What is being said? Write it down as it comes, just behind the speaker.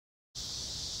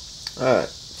Alright,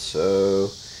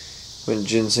 so went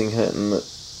ginseng hunting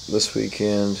this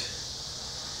weekend.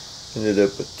 Ended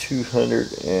up with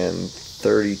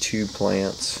 232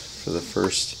 plants for the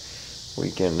first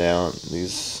weekend out.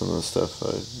 These some of the stuff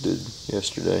I did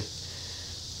yesterday.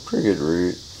 Pretty good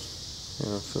root,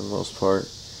 for the most part.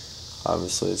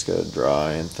 Obviously, it's got to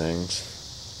dry and things.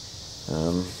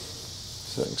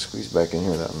 So I can squeeze back in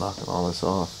here without knocking all this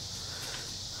off.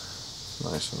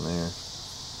 Nice one there.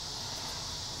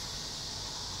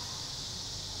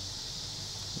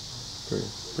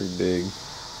 Pretty big.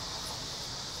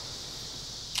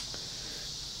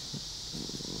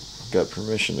 Got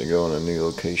permission to go in a new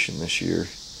location this year.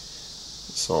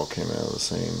 This all came out of the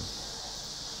same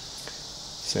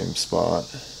spot.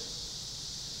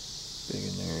 Big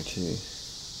in there too. You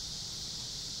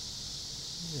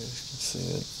guys can see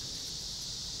it.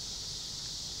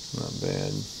 Not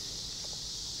bad.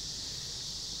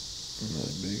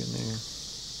 Not big in there.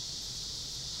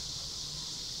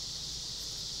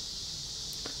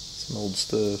 Some old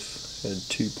stuff. Had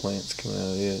 2 plants coming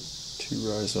out of it. 2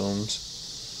 rhizomes.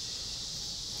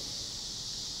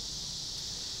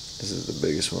 This is the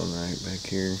biggest one right back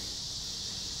here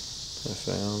I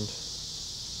found.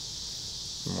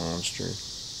 Monster.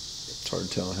 It's hard to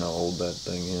tell how old that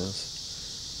thing is.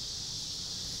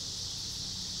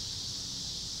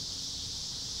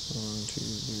 1, 2,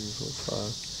 3,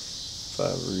 4,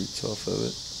 5 roots off of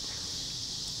it.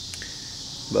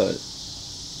 But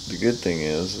the good thing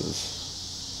is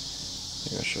I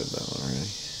think I showed that one already.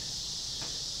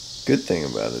 Good thing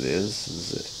about it is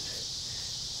that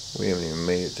we haven't even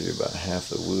made it through about half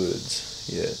the woods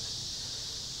yet.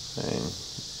 And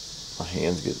my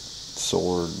hands get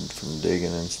sore from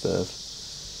digging and stuff.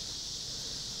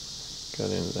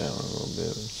 Got into that one a little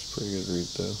bit. It's a pretty good root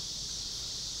though.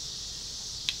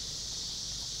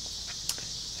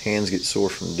 Hands get sore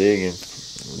from digging.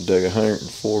 Dug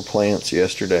 104 plants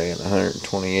yesterday and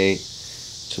 128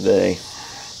 today.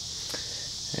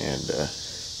 And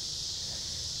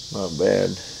not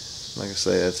bad. Like I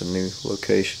say, that's a new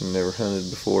location, never hunted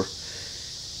before.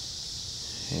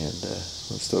 And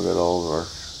we've still got all of our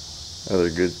other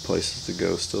good places to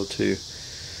go still too.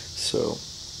 So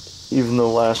even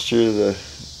though last year the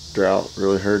drought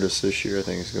really hurt us, this year I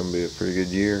think it's going to be a pretty good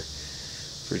year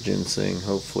for ginseng.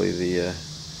 Hopefully the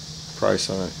price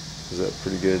on it is up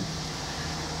pretty good.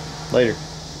 Later.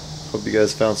 Hope you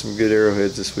guys found some good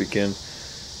arrowheads this weekend.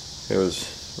 It was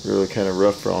really kind of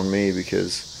rough on me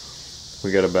because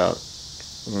we got about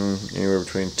anywhere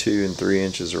between 2 and 3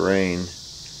 inches of rain,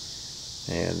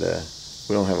 and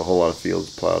we don't have a whole lot of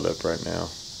fields plowed up right now,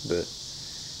 but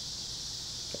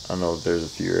I know that there's a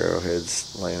few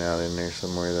arrowheads laying out in there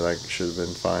somewhere that I should have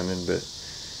been finding, but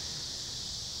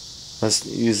let's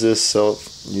use this, sell it,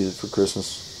 use it for Christmas.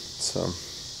 So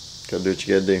gotta do what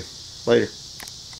you gotta do. Later.